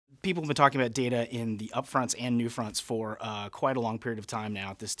people have been talking about data in the upfronts and NewFronts for quite a long period of time now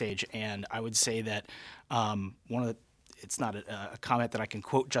at this stage, and I would say that it's not a comment that I can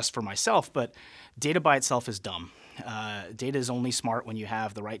quote just for myself, but data by itself is dumb. Data is only smart when you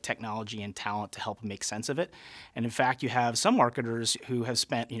have the right technology and talent to help make sense of it. And in fact, you have some marketers who have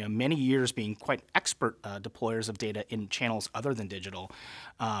spent many years being quite expert deployers of data in channels other than digital,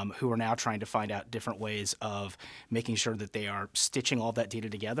 who are now trying to find out different ways of making sure that they are stitching all that data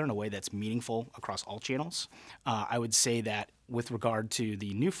together in a way that's meaningful across all channels. I would say that with regard to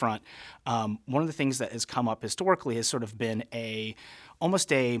the NewFront, one of the things that has come up historically has sort of been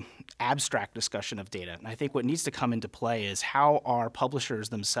almost a abstract discussion of data. And I think what needs to come into play is how are publishers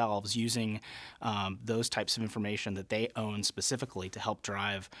themselves using those types of information that they own specifically to help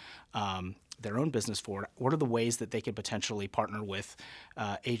drive their own business forward. What are the ways that they could potentially partner with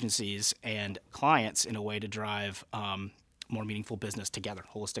agencies and clients in a way to drive more meaningful business together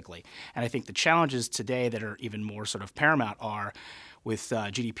holistically? And I think the challenges today that are even more sort of paramount are with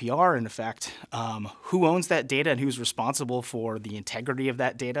GDPR in effect, who owns that data and who's responsible for the integrity of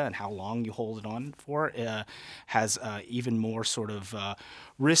that data and how long you hold it on for has even more sort of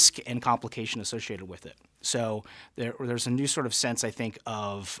risk and complication associated with it. So there's a new sort of sense, I think,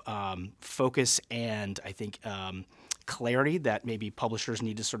 of focus and I think clarity that maybe publishers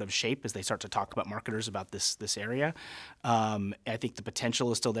need to sort of shape as they start to talk about marketers about this area. I think the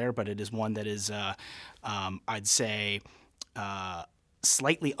potential is still there, but it is one that is, I'd say,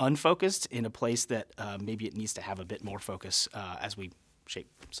 slightly unfocused in a place that maybe it needs to have a bit more focus as we shape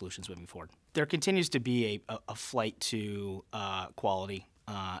solutions moving forward. There continues to be a flight to quality.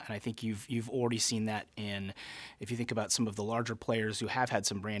 And I think you've already seen that if you think about some of the larger players who have had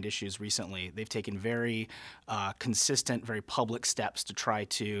some brand issues recently, they've taken very consistent, very public steps to try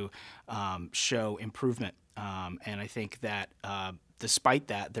to show improvement. And I think that despite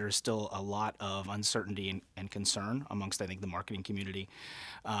that, there is still a lot of uncertainty and concern amongst, I think, the marketing community.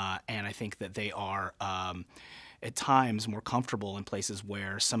 And I think that they are at times more comfortable in places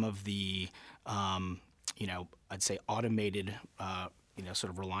where some of the, I'd say automated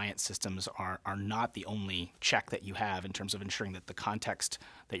sort of reliant systems are not the only check that you have in terms of ensuring that the context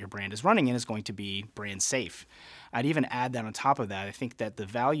that your brand is running in is going to be brand safe. I'd even add that on top of that, I think that the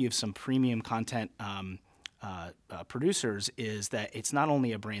value of some premium content producers is that it's not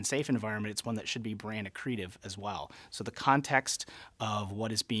only a brand safe environment, it's one that should be brand accretive as well. So the context of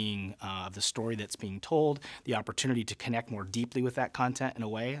what is being, the story that's being told, the opportunity to connect more deeply with that content in a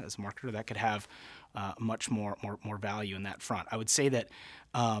way as a marketer that could have much more value in that front. I would say that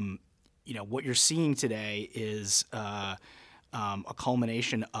what you're seeing today is a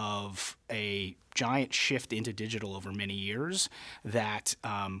culmination of a giant shift into digital over many years that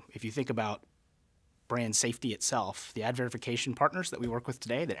if you think about brand safety itself, the ad verification partners that we work with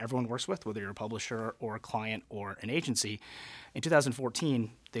today, that everyone works with, whether you're a publisher or a client or an agency, in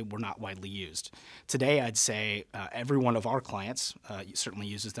 2014, they were not widely used. Today, I'd say every one of our clients certainly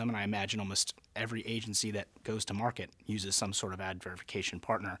uses them, and I imagine almost every agency that goes to market uses some sort of ad verification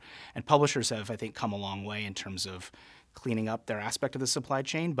partner. And publishers have, I think, come a long way in terms of cleaning up their aspect of the supply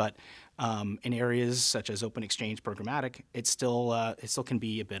chain, but in areas such as open exchange programmatic, it still can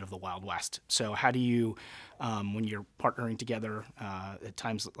be a bit of the Wild West. So how do you, when you're partnering together at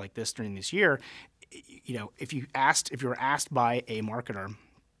times like this during this year, if you were asked by a marketer,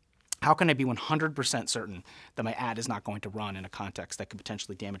 how can I be 100% certain that my ad is not going to run in a context that could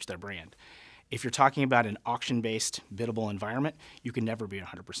potentially damage their brand? If you're talking about an auction-based biddable environment, you can never be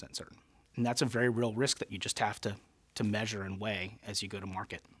 100% certain. And that's a very real risk that you just have to measure and weigh as you go to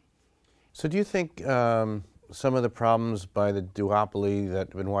market. So do you think some of the problems by the duopoly that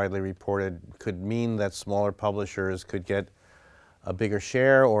have been widely reported could mean that smaller publishers could get a bigger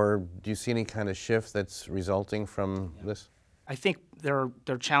share, or do you see any kind of shift that's resulting from this? I think there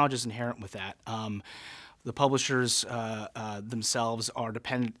are challenges inherent with that. The publishers themselves are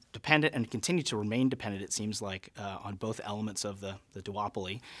dependent and continue to remain dependent, it seems like, on both elements of the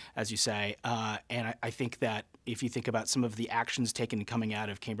duopoly, as you say. And I think that if you think about some of the actions taken coming out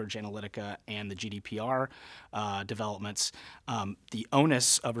of Cambridge Analytica and the GDPR developments, the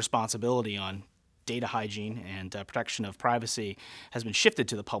onus of responsibility on data hygiene and protection of privacy has been shifted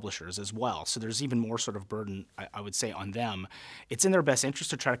to the publishers as well. So there's even more sort of burden, I would say, on them. It's in their best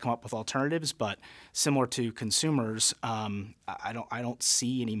interest to try to come up with alternatives, but similar to consumers, I don't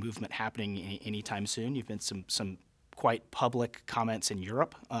see any movement happening anytime soon. You've been some quite public comments in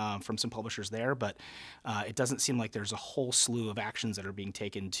Europe from some publishers there, but it doesn't seem like there's a whole slew of actions that are being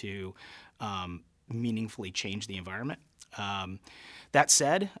taken to meaningfully change the environment. That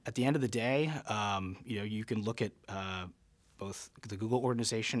said, at the end of the day, you can look at both the Google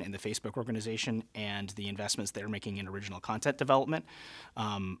organization and the Facebook organization and the investments they're making in original content development.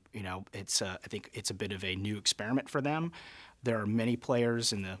 It's I think it's a bit of a new experiment for them. There are many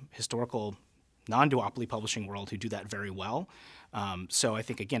players in the historical non-duopoly publishing world who do that very well. So I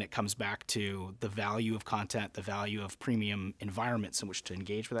think, again, it comes back to the value of content, the value of premium environments in which to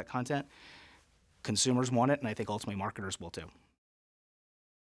engage with that content. Consumers want it, and I think ultimately marketers will too.